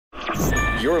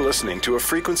You're listening to a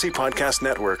Frequency Podcast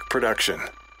Network production.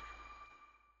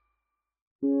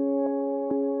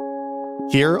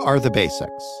 Here are the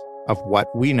basics of what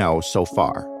we know so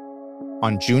far.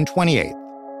 On June 28th,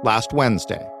 last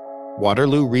Wednesday,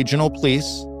 Waterloo Regional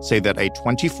Police say that a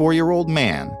 24-year-old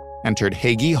man entered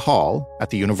Hagee Hall at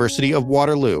the University of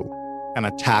Waterloo and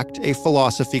attacked a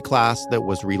philosophy class that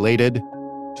was related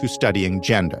to studying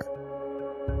gender.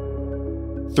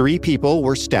 3 people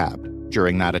were stabbed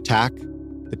during that attack,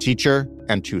 the teacher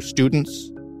and 2 students,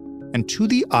 and to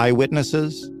the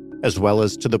eyewitnesses, as well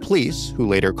as to the police, who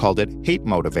later called it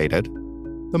hate-motivated,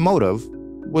 the motive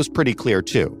was pretty clear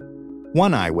too.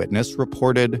 One eyewitness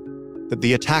reported that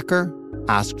the attacker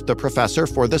asked the professor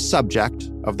for the subject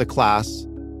of the class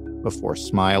before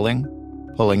smiling,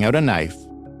 pulling out a knife,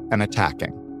 and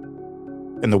attacking.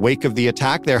 In the wake of the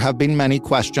attack, there have been many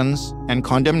questions and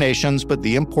condemnations, but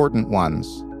the important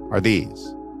ones are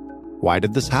these. Why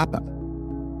did this happen?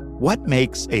 What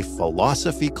makes a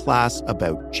philosophy class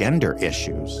about gender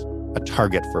issues a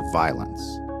target for violence?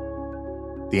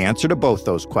 The answer to both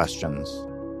those questions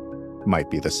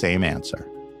might be the same answer.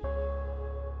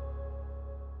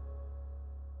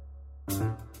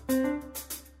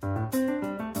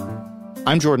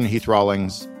 I'm Jordan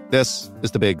Heath-Rawlings. This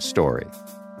is The Big Story.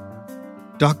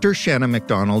 Dr. Shanna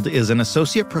MacDonald is an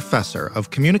associate professor of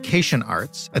communication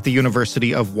arts at the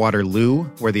University of Waterloo,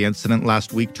 where the incident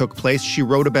last week took place. She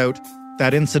wrote about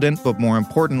that incident, but more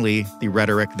importantly, the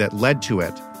rhetoric that led to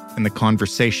it in the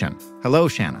conversation. Hello,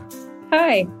 Shanna.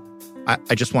 Hi.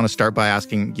 I just want to start by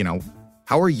asking,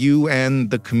 how are you and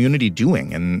the community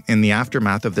doing in the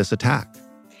aftermath of this attack?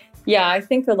 Yeah, I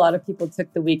think a lot of people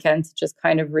took the weekend to just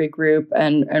kind of regroup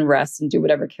and rest and do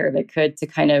whatever care they could to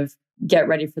kind of get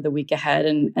ready for the week ahead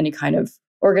and any kind of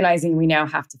organizing we now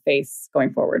have to face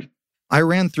going forward. I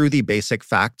ran through the basic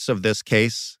facts of this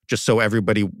case just so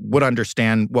everybody would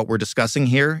understand what we're discussing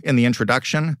here in the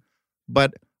introduction,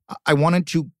 but I wanted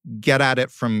to get at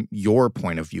it from your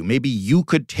point of view. Maybe you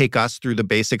could take us through the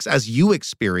basics as you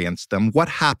experienced them. What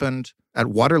happened at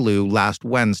Waterloo last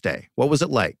Wednesday? What was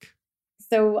it like?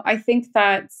 So I think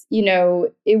that,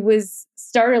 it was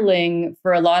startling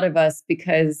for a lot of us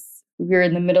because we were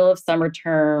in the middle of summer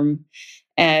term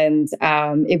and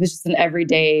it was just an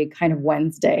everyday kind of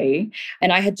Wednesday.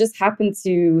 And I had just happened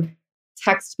to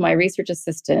text my research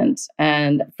assistant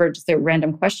and for just a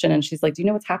random question. And she's like, do you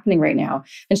know what's happening right now?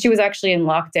 And she was actually in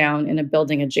lockdown in a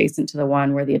building adjacent to the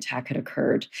one where the attack had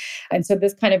occurred. And so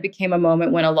this kind of became a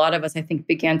moment when a lot of us, I think,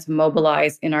 began to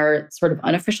mobilize in our sort of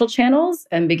unofficial channels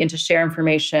and begin to share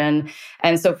information.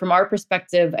 And so from our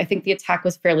perspective, I think the attack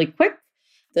was fairly quick.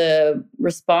 The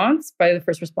response by the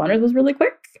first responders was really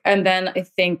quick. And then I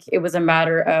think it was a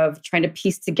matter of trying to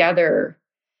piece together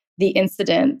the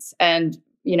incident and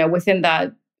within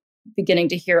that, beginning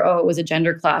to hear, it was a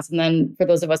gender class. And then for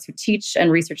those of us who teach and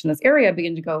research in this area,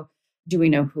 begin to go, do we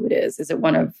know who it is? Is it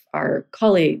one of our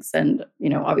colleagues? And,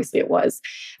 obviously it was.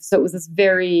 So it was this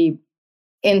very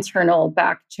internal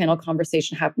back channel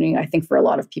conversation happening, I think, for a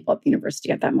lot of people at the university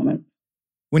at that moment.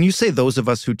 When you say those of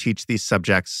us who teach these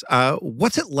subjects,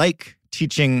 what's it like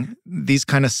teaching these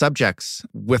kind of subjects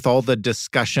with all the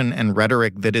discussion and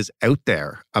rhetoric that is out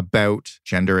there about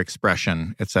gender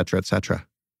expression, et cetera, et cetera?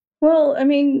 Well,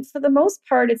 for the most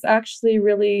part, it's actually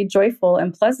really joyful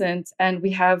and pleasant. And we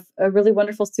have a really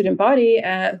wonderful student body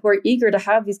who are eager to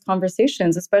have these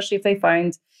conversations, especially if they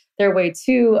find their way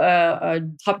to a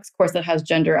topics course that has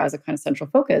gender as a kind of central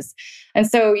focus. And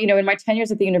so, in my 10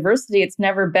 years at the university, it's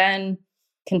never been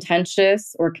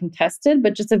contentious or contested,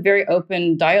 but just a very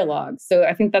open dialogue. So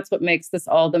I think that's what makes this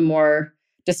all the more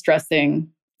distressing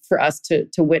for us to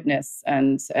witness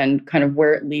and kind of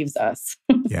where it leaves us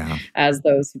as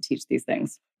those who teach these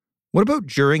things. What about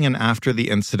during and after the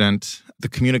incident, the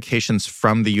communications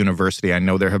from the university? I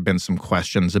know there have been some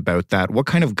questions about that. What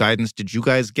kind of guidance did you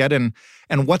guys get and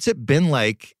what's it been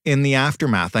like in the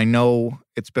aftermath? I know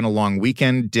it's been a long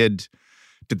weekend. Did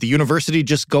the university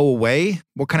just go away?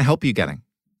 What kind of help are you getting?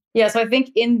 Yeah, so I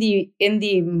think in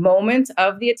the moment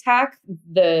of the attack,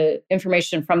 the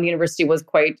information from the university was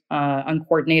quite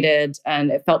uncoordinated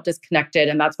and it felt disconnected.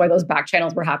 And that's why those back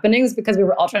channels were happening, is because we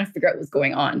were all trying to figure out what was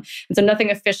going on. And so nothing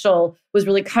official was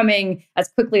really coming as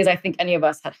quickly as I think any of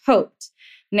us had hoped.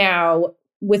 Now,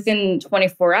 within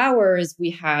 24 hours, we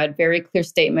had very clear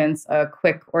statements, a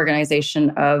quick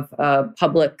organization of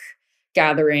public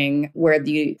gathering where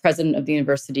the president of the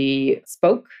university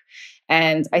spoke.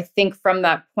 And I think from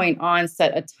that point on,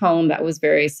 set a tone that was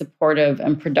very supportive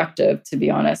and productive, to be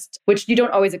honest, which you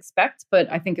don't always expect,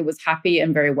 but I think it was happy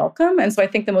and very welcome. And so I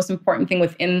think the most important thing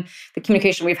within the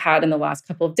communication we've had in the last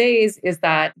couple of days is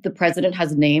that the president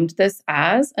has named this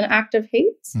as an act of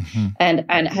hate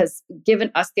and has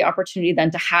given us the opportunity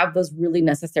then to have those really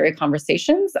necessary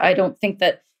conversations. I don't think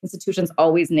that institutions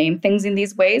always name things in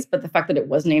these ways, but the fact that it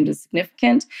was named is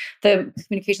significant. The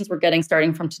communications we're getting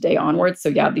starting from today onwards, so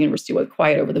yeah, the university was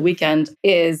quiet over the weekend,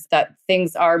 is that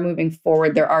things are moving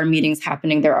forward. There are meetings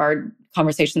happening. There are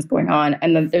conversations going on.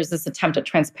 And then there's this attempt at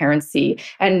transparency.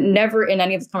 And never in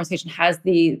any of this conversation has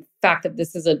the fact that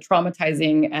this is a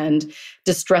traumatizing and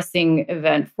distressing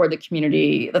event for the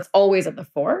community that's always at the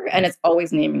fore. And it's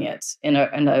always naming it in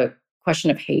a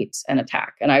question of hate and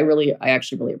attack. And I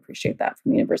actually really appreciate that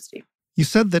from the university. You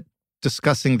said that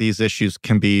discussing these issues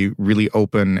can be really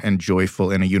open and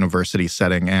joyful in a university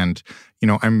setting. And,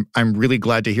 I'm really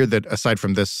glad to hear that aside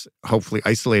from this hopefully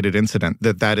isolated incident,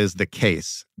 that is the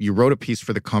case. You wrote a piece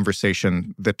for The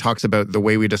Conversation that talks about the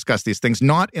way we discuss these things,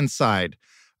 not inside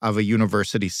of a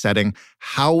university setting.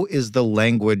 How is the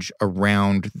language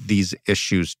around these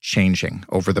issues changing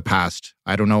over the past,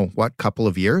 couple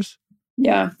of years?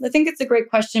 Yeah, I think it's a great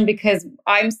question because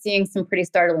I'm seeing some pretty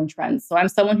startling trends. So I'm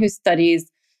someone who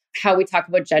studies how we talk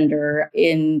about gender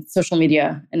in social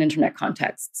media and internet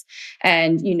contexts.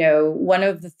 And, one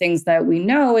of the things that we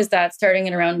know is that starting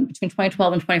in around between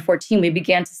 2012 and 2014, we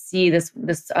began to see this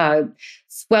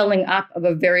swelling up of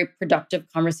a very productive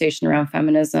conversation around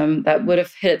feminism that would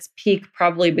have hit its peak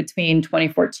probably between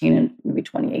 2014 and maybe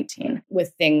 2018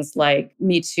 with things like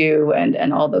Me Too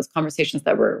and all those conversations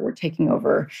that were taking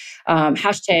over,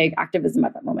 hashtag activism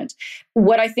at that moment.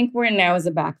 What I think we're in now is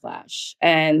a backlash.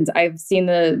 And I've seen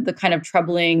the kind of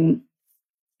troubling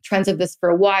trends of this for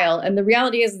a while. And the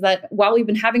reality is that while we've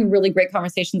been having really great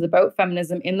conversations about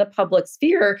feminism in the public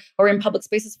sphere or in public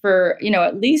spaces for,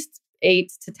 at least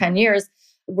 8 to 10 years,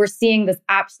 we're seeing this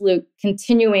absolute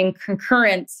continuing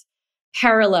concurrent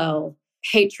parallel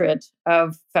hatred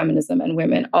of feminism and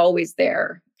women always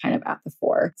there kind of at the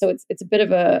fore. So it's a bit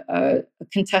of a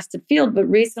contested field, but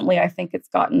recently I think it's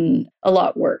gotten a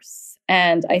lot worse.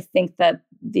 And I think that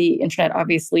the internet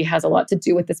obviously has a lot to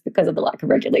do with this because of the lack of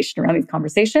regulation around these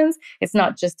conversations. It's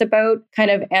not just about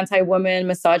kind of anti-woman,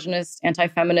 misogynist,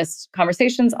 anti-feminist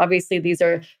conversations. Obviously, these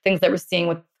are things that we're seeing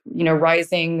with,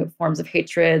 rising forms of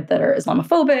hatred that are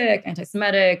Islamophobic,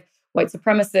 anti-Semitic, white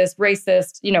supremacist,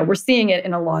 racist. We're seeing it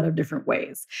in a lot of different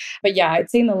ways. But yeah,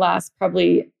 I'd say in the last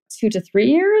probably 2 to 3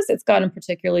 years, it's gotten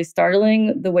particularly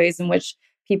startling the ways in which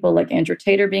people like Andrew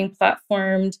Tate are being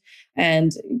platformed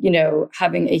and,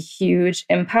 having a huge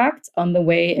impact on the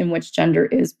way in which gender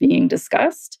is being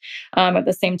discussed. At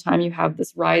the same time, you have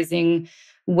this rising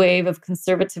wave of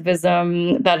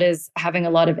conservatism that is having a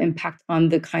lot of impact on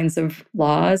the kinds of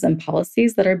laws and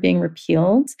policies that are being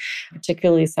repealed,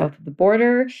 particularly south of the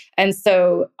border. And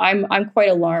so I'm quite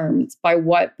alarmed by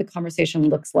what the conversation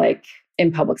looks like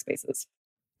in public spaces.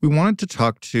 We wanted to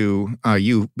talk to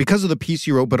you because of the piece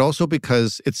you wrote, but also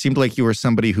because it seemed like you were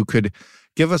somebody who could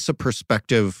give us a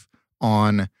perspective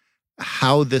on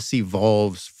how this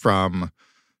evolves from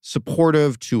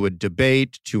supportive to a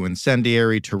debate, to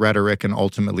incendiary, to rhetoric, and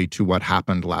ultimately to what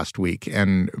happened last week.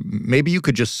 And maybe you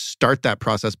could just start that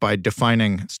process by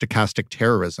defining stochastic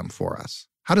terrorism for us.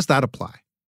 How does that apply?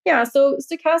 Yeah, so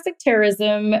stochastic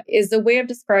terrorism is a way of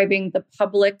describing the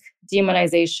public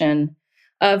demonization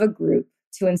of a group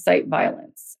to incite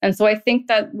violence. And so I think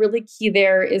that really key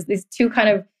there is these two kind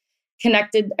of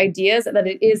connected ideas that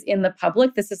it is in the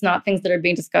public. This is not things that are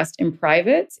being discussed in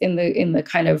private, in the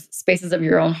kind of spaces of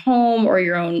your own home or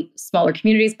your own smaller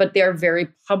communities, but they are very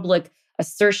public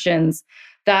assertions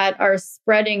that are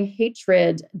spreading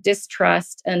hatred,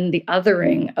 distrust, and the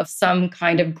othering of some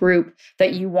kind of group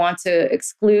that you want to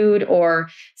exclude or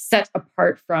set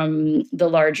apart from the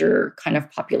larger kind of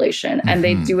population. Mm-hmm. And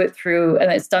they do it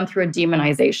and it's done through a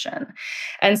demonization.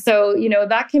 And so,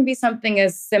 that can be something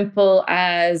as simple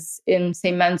as in,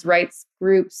 say, men's rights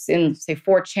groups in, say,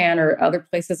 4chan or other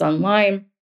places online,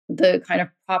 the kind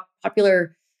of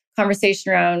popular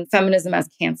conversation around feminism as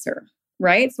cancer.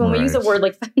 Right? So when we use a word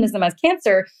like feminism as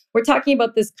cancer, we're talking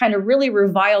about this kind of really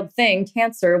reviled thing,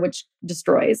 cancer, which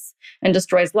destroys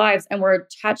lives. And we're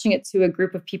attaching it to a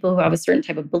group of people who have a certain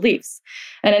type of beliefs.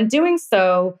 And in doing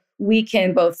so, we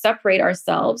can both separate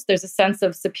ourselves. There's a sense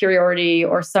of superiority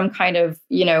or some kind of,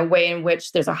 way in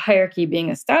which there's a hierarchy being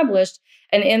established.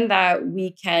 And in that,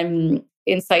 we can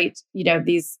incite,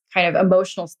 these kind of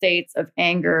emotional states of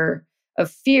anger, of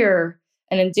fear,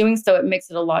 And in doing so, it makes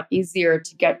it a lot easier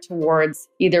to get towards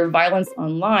either violence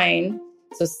online,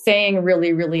 so saying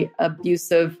really, really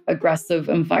abusive, aggressive,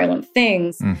 and violent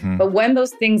things. Mm-hmm. But when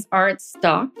those things aren't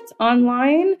stopped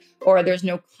online or there's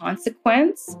no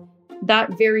consequence,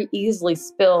 that very easily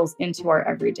spills into our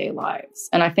everyday lives.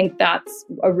 And I think that's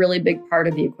a really big part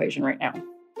of the equation right now.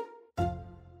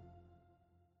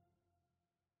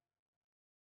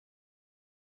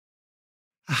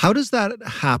 How does that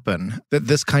happen, that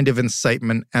this kind of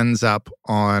incitement ends up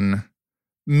on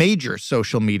major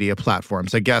social media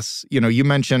platforms? I guess, you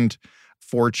mentioned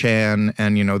 4chan,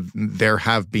 and, there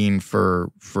have been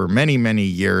for many, many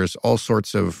years all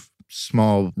sorts of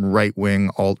small right-wing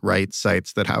alt-right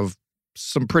sites that have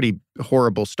some pretty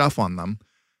horrible stuff on them.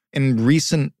 In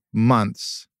recent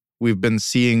months, we've been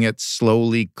seeing it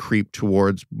slowly creep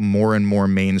towards more and more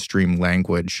mainstream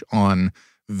language on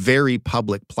very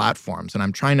public platforms. And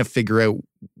I'm trying to figure out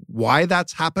why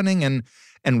that's happening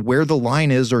and where the line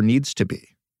is or needs to be.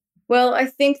 Well, I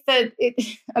think that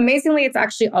amazingly, it's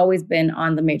actually always been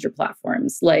on the major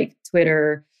platforms like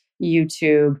Twitter,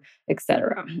 YouTube,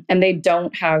 etc. And they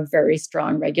don't have very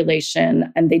strong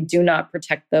regulation, and they do not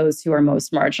protect those who are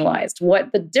most marginalized.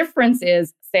 What the difference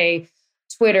is, say,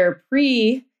 Twitter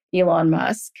pre-Elon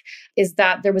Musk, is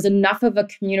that there was enough of a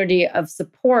community of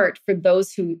support for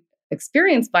those who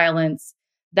experience violence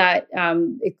that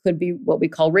it could be what we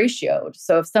call ratioed.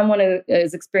 So if someone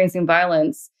is experiencing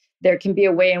violence, there can be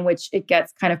a way in which it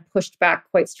gets kind of pushed back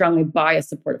quite strongly by a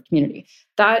supportive community.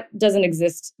 That doesn't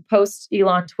exist.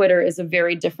 Post-Elon Twitter is a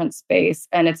very different space.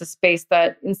 And it's a space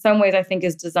that in some ways I think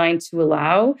is designed to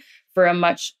allow for a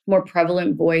much more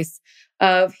prevalent voice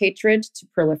of hatred to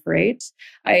proliferate.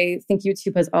 I think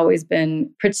YouTube has always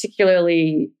been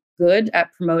particularly good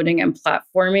at promoting and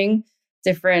platforming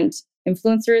different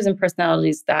influencers and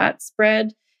personalities that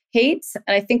spread hate.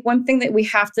 And I think one thing that we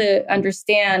have to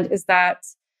understand is that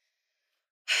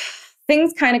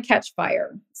things kind of catch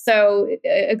fire. So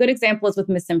a good example is with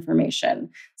misinformation.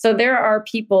 So there are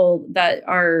people that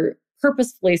are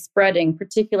purposefully spreading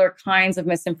particular kinds of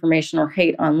misinformation or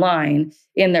hate online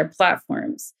in their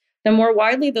platforms. The more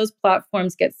widely those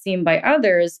platforms get seen by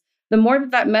others, the more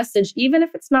that message, even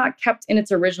if it's not kept in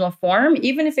its original form,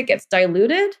 even if it gets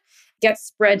diluted, gets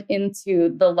spread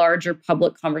into the larger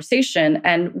public conversation.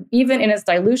 And even in its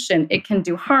dilution, it can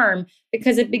do harm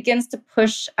because it begins to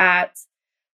push at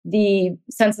the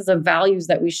senses of values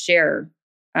that we share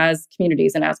as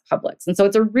communities and as publics. And so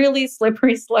it's a really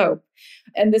slippery slope.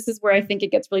 And this is where I think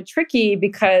it gets really tricky,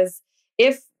 because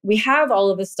if we have all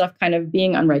of this stuff kind of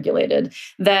being unregulated,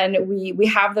 then we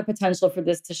have the potential for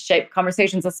this to shape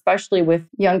conversations, especially with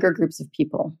younger groups of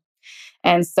people.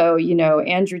 And so,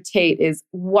 Andrew Tate is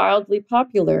wildly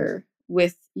popular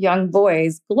with young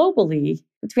boys globally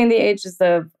between the ages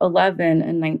of 11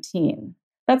 and 19.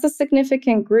 That's a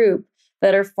significant group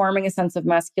that are forming a sense of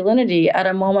masculinity at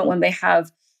a moment when they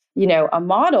have, a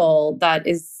model that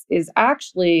is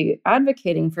actually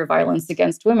advocating for violence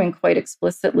against women quite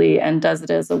explicitly and does it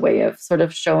as a way of sort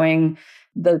of showing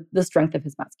the strength of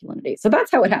his masculinity. So that's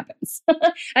how it happens.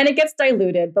 And it gets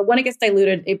diluted. But when it gets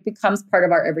diluted, it becomes part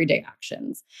of our everyday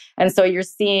actions. And so you're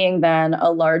seeing then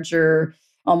a larger,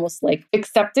 almost like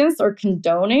acceptance or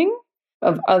condoning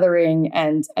of othering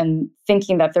and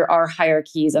thinking that there are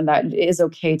hierarchies and that it is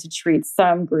okay to treat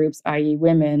some groups, i.e.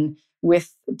 women,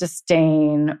 with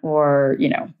disdain or,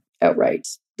 outright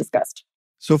disgust.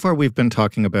 So far, we've been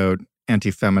talking about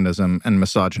anti-feminism and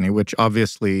misogyny, which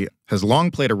obviously has long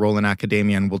played a role in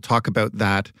academia, and we'll talk about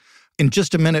that in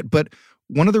just a minute. But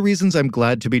one of the reasons I'm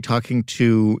glad to be talking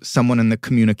to someone in the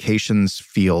communications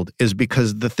field is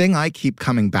because the thing I keep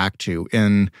coming back to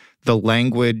in the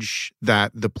language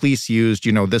that the police used,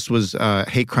 this was a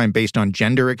hate crime based on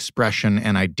gender expression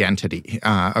and identity,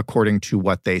 according to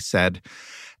what they said.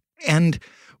 And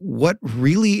what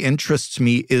really interests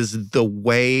me is the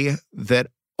way that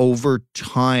over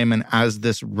time and as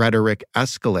this rhetoric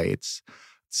escalates,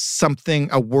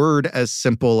 a word as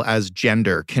simple as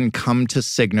gender can come to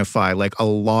signify like a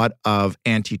lot of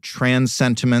anti-trans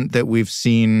sentiment that we've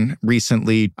seen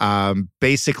recently,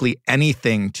 basically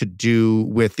anything to do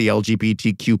with the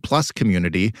LGBTQ plus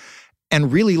community.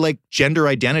 And really like gender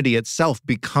identity itself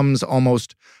becomes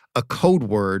almost a code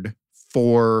word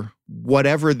for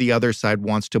whatever the other side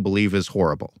wants to believe is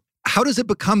horrible. How does it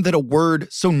become that a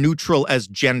word so neutral as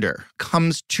gender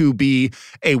comes to be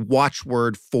a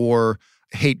watchword for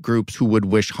hate groups who would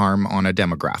wish harm on a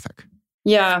demographic?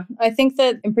 Yeah, I think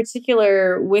that in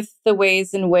particular with the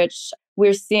ways in which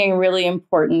we're seeing really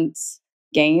important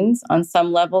gains on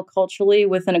some level culturally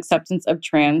with an acceptance of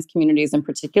trans communities in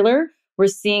particular, we're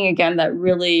seeing again that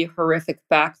really horrific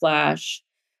backlash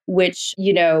which,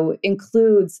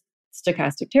 includes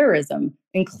stochastic terrorism,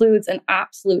 includes an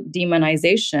absolute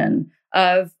demonization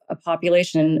of a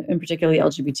population, in particularly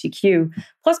LGBTQ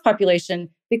plus population,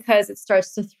 because it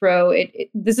starts to throw it.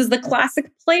 This is the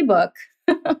classic playbook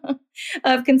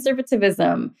of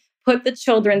conservatism. Put the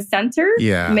children center,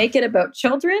 make it about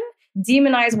children,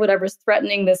 demonize whatever's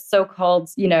threatening this so-called,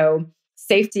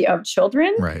 safety of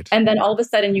children. Right. And then all of a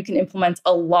sudden you can implement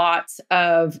a lot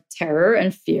of terror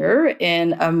and fear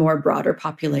in a more broader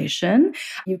population.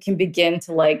 You can begin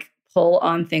to pull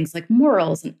on things like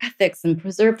morals and ethics and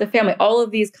preserve the family, all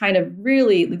of these kind of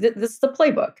really, this is the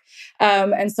playbook.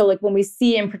 And so when we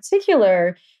see in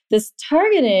particular this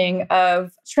targeting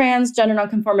of transgender,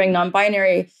 nonconforming,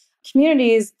 non-binary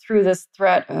communities through this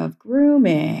threat of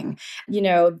grooming,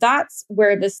 that's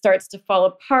where this starts to fall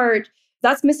apart.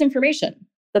 That's misinformation.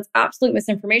 That's absolute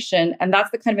misinformation. And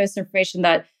that's the kind of misinformation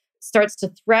that starts to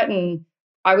threaten,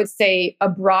 I would say, a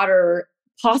broader,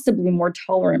 possibly more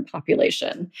tolerant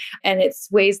population. And it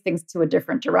sways things to a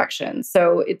different direction.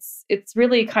 So it's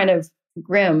really kind of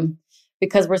grim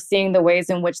because we're seeing the ways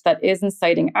in which that is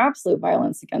inciting absolute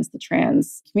violence against the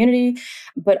trans community,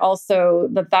 but also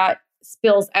that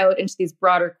spills out into these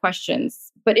broader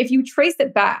questions. But if you trace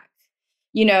it back,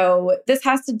 this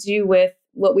has to do with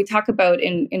what we talk about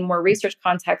in more research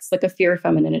contexts, like a fear of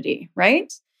femininity,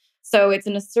 right? So it's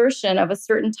an assertion of a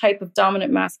certain type of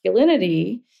dominant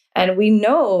masculinity. And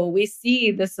we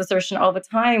see this assertion all the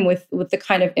time with the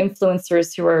kind of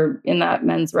influencers who are in that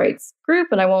men's rights group.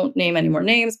 And I won't name any more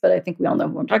names, but I think we all know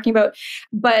who I'm talking about.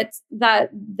 But that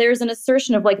there's an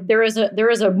assertion of there is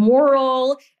a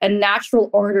moral and natural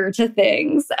order to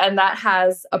things. And that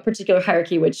has a particular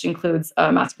hierarchy, which includes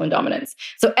masculine dominance.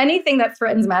 So anything that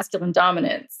threatens masculine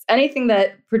dominance, anything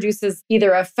that produces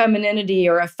either a femininity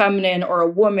or a feminine or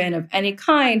a woman of any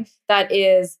kind that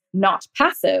is not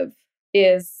passive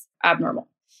is abnormal.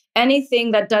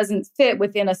 Anything that doesn't fit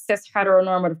within a cis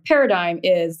heteronormative paradigm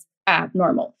is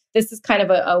abnormal. This is kind of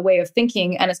a way of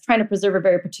thinking, and it's trying to preserve a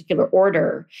very particular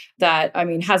order that,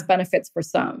 has benefits for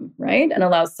some, right? And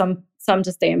allows some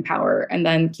to stay in power and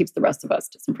then keeps the rest of us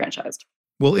disenfranchised.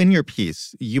 Well, in your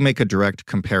piece, you make a direct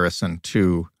comparison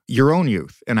to your own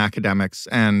youth in academics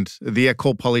and the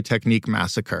École Polytechnique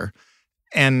massacre.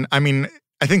 And I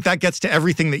think that gets to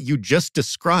everything that you just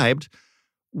described.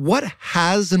 What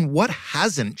has and what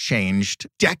hasn't changed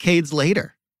decades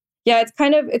later? Yeah,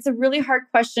 it's a really hard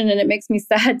question, and it makes me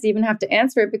sad to even have to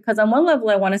answer it because on one level,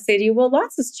 I want to say to you, well,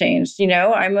 lots has changed.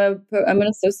 I'm an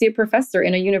associate professor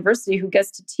in a university who gets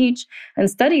to teach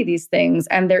and study these things,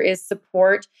 and there is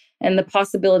support and the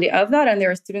possibility of that, and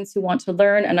there are students who want to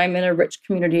learn, and I'm in a rich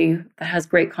community that has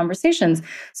great conversations.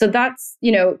 So that's,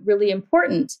 really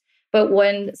important. But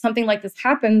when something like this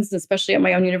happens, especially at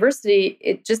my own university,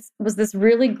 it just was this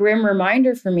really grim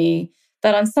reminder for me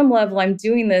that on some level, I'm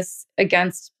doing this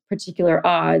against particular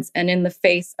odds and in the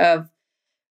face of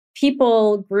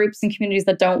people, groups, and communities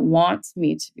that don't want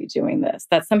me to be doing this,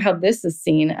 that somehow this is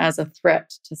seen as a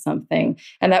threat to something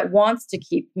and that wants to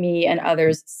keep me and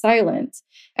others silent.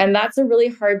 And that's a really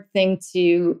hard thing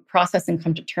to process and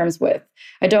come to terms with.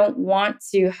 I don't want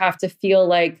to have to feel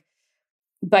like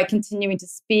by continuing to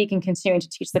speak and continuing to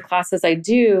teach the classes I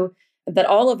do, that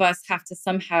all of us have to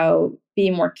somehow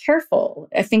be more careful.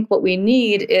 I think what we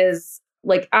need is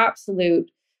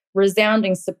absolute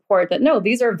resounding support that, no,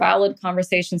 these are valid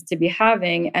conversations to be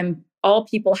having and all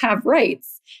people have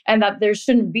rights and that there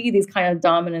shouldn't be these kind of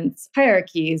dominance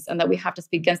hierarchies and that we have to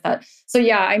speak against that. So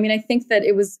yeah, I think that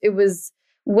it was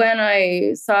when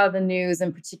I saw the news,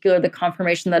 in particular, the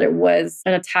confirmation that it was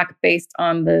an attack based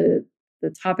on the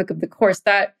topic of the course,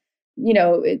 that,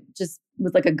 it just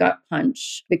was like a gut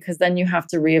punch because then you have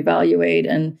to reevaluate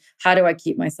and how do I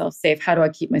keep myself safe? How do I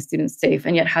keep my students safe?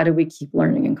 And yet, how do we keep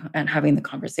learning and having the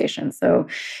conversation? So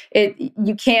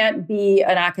you can't be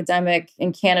an academic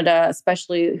in Canada,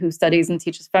 especially who studies and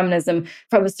teaches feminism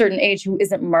from a certain age who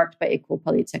isn't marked by École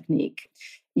Polytechnique.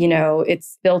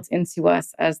 It's built into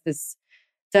us as this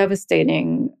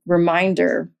devastating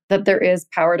reminder that there is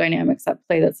power dynamics at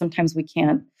play that sometimes we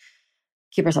can't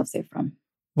keep ourselves safe from.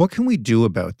 What can we do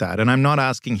about that? And I'm not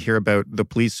asking here about the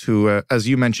police who, as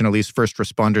you mentioned, at least first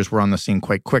responders were on the scene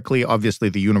quite quickly. Obviously,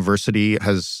 the university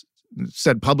has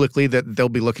said publicly that they'll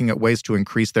be looking at ways to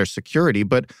increase their security.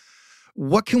 But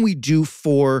what can we do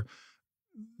for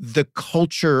the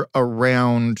culture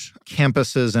around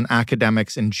campuses and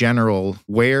academics in general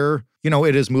where,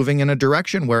 it is moving in a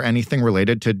direction where anything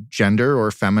related to gender or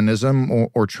feminism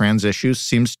or trans issues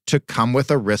seems to come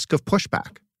with a risk of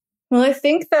pushback? Well, I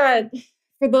think that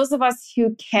for those of us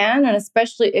who can, and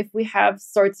especially if we have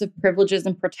sorts of privileges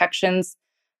and protections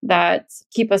that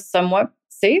keep us somewhat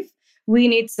safe, we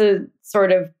need to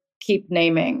sort of keep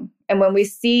naming. And when we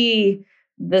see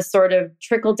the sort of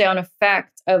trickle-down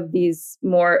effect of these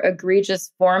more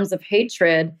egregious forms of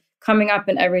hatred coming up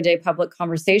in everyday public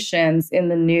conversations, in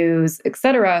the news, et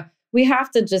cetera, we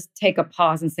have to just take a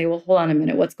pause and say, well, hold on a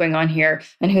minute, what's going on here?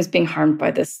 And who's being harmed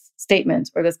by this statement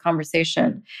or this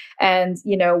conversation? And,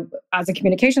 as a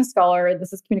communication scholar,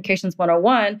 this is Communications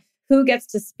 101, who gets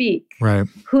to speak? Right.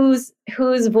 Whose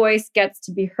voice gets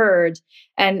to be heard?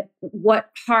 And what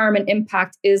harm and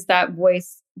impact is that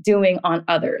voice doing on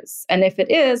others? And if it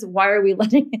is, why are we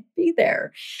letting it be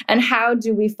there? And how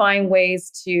do we find ways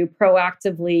to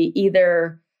proactively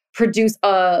either produce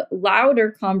a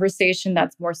louder conversation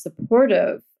that's more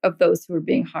supportive of those who are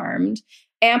being harmed,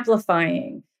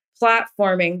 amplifying,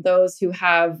 platforming those who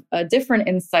have a different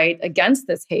insight against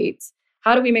this hate?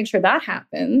 How do we make sure that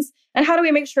happens? And how do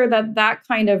we make sure that that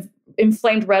kind of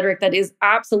inflamed rhetoric that is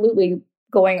absolutely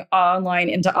going online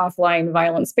into offline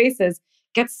violent spaces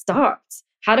gets stopped?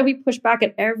 How do we push back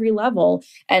at every level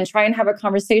and try and have a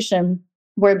conversation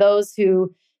where those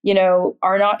who,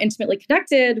 are not intimately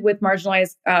connected with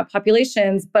marginalized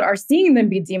populations, but are seeing them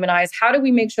be demonized, how do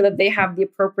we make sure that they have the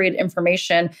appropriate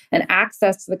information and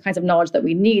access to the kinds of knowledge that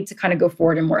we need to kind of go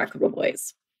forward in more equitable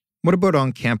ways? What about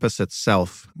on campus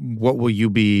itself? What will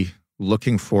you be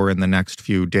looking for in the next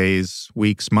few days,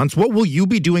 weeks, months? What will you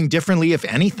be doing differently, if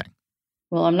anything?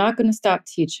 Well, I'm not going to stop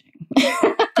teaching.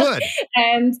 Good.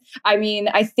 And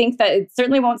I think that it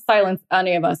certainly won't silence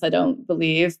any of us, I don't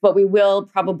believe, but we will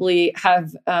probably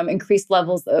have increased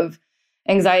levels of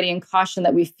anxiety and caution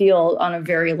that we feel on a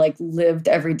very lived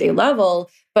everyday level.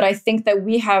 But I think that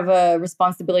we have a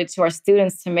responsibility to our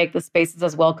students to make the spaces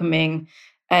as welcoming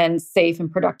and safe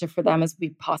and productive for them as we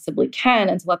possibly can,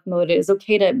 and to let them know that it is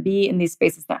okay to be in these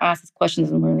spaces, to ask these questions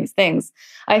and learn these things.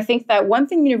 I think that one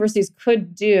thing universities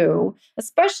could do,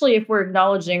 especially if we're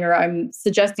acknowledging or I'm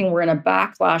suggesting we're in a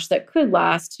backlash that could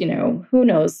last, who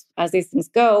knows, as these things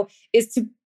go, is to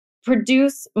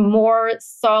produce more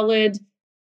solid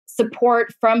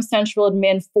support from central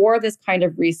admin for this kind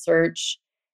of research,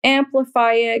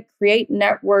 amplify it, create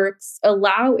networks,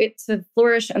 allow it to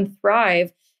flourish and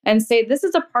thrive, and say, this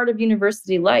is a part of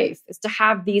university life, is to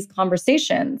have these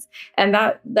conversations. And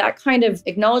that kind of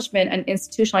acknowledgement and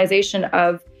institutionalization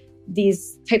of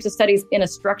these types of studies in a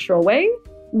structural way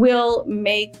will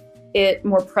make it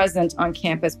more present on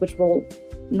campus, which will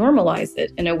normalize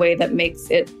it in a way that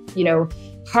makes it,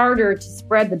 harder to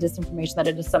spread the disinformation that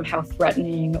it is somehow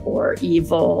threatening or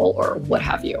evil or what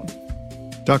have you.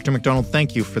 Dr. McDonald,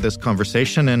 thank you for this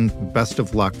conversation and best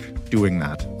of luck doing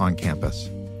that on campus.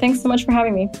 Thanks so much for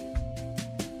having me.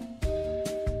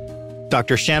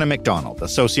 Dr. Shanna McDonald,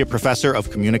 Associate Professor of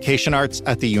Communication Arts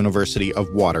at the University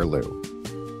of Waterloo.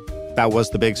 That was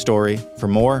The Big Story. For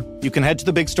more, you can head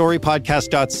to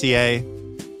thebigstorypodcast.ca.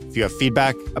 If you have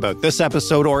feedback about this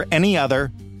episode or any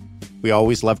other, we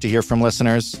always love to hear from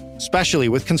listeners, especially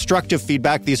with constructive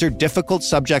feedback. These are difficult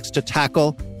subjects to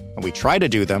tackle, and we try to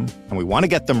do them, and we want to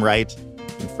get them right.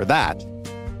 And for that,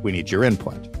 we need your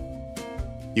input.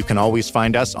 You can always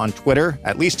find us on Twitter,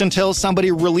 at least until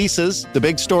somebody releases The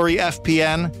Big Story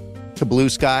FPN to Blue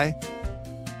Sky.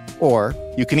 Or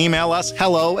you can email us,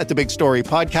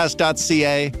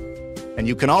 hello@thebigstorypodcast.ca. And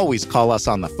you can always call us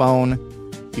on the phone.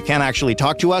 You can't actually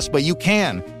talk to us, but you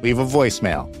can leave a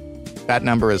voicemail. That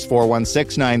number is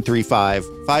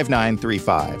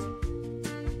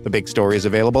 416-935-5935. The Big Story is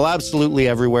available absolutely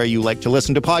everywhere you like to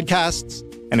listen to podcasts.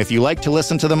 And if you like to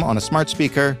listen to them on a smart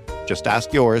speaker, just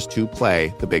ask yours to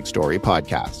play The Big Story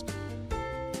podcast.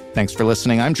 Thanks for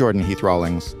listening. I'm Jordan Heath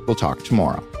Rawlings. We'll talk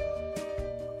tomorrow.